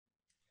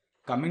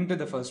Coming to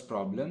the first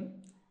problem,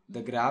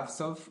 the graphs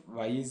of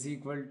y is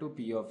equal to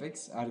p of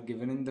x are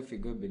given in the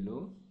figure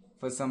below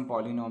for some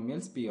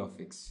polynomials p of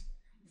x.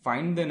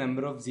 Find the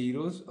number of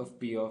zeros of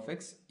p of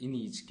x in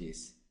each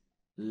case.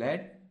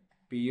 Let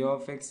p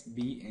of x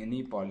be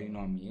any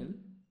polynomial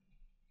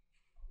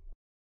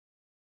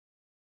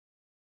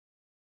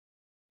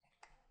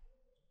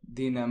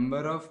the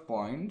number of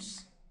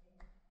points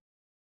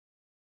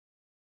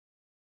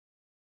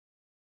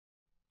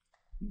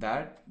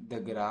that the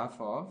graph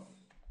of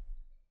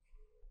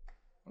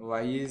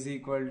y is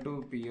equal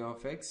to p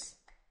of x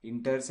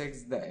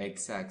intersects the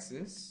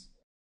x-axis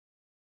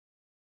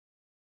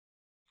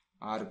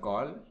are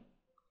called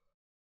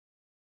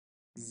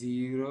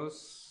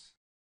zeros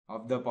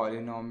of the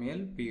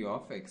polynomial p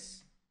of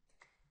x.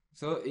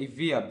 So if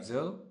we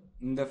observe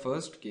in the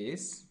first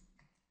case,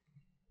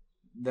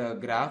 the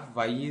graph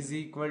y is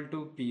equal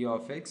to p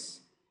of x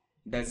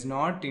does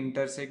not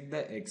intersect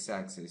the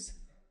x-axis.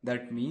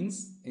 That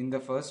means in the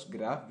first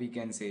graph we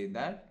can say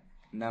that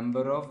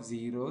number of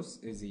zeros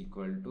is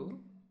equal to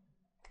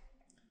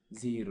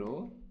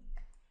 0,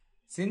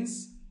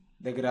 since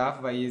the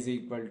graph y is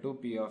equal to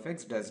p of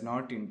x does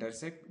not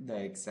intersect the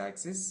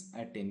x-axis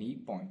at any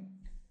point.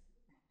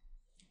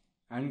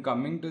 And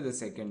coming to the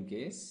second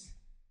case,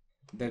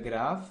 the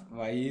graph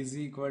y is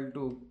equal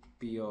to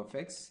p of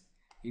x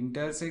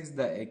intersects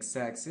the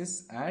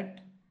x-axis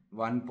at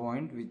one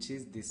point, which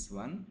is this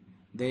one.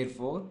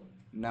 Therefore,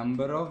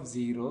 number of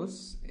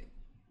zeros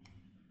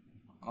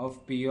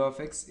of p of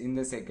x in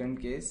the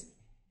second case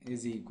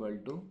is equal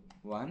to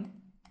 1,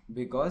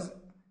 because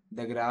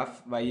the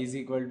graph y is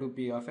equal to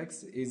p of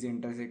x is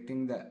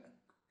intersecting the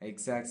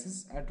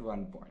x-axis at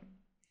one point.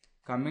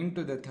 Coming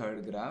to the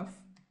third graph,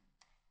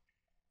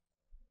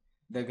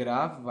 the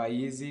graph y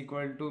is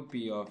equal to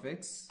p of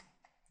x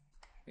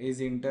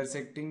is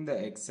intersecting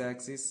the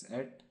x-axis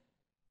at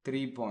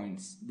 3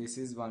 points. This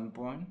is 1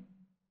 point,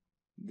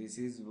 this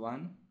is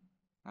 1,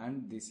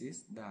 and this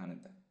is the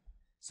another.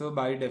 So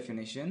by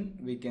definition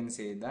we can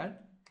say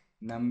that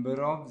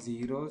number of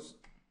zeros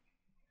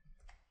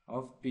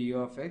of p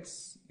of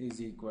x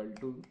is equal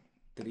to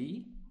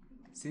 3,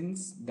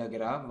 since the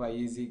graph y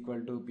is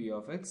equal to p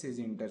of x is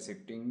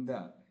intersecting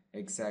the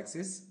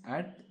x-axis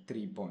at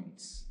 3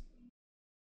 points.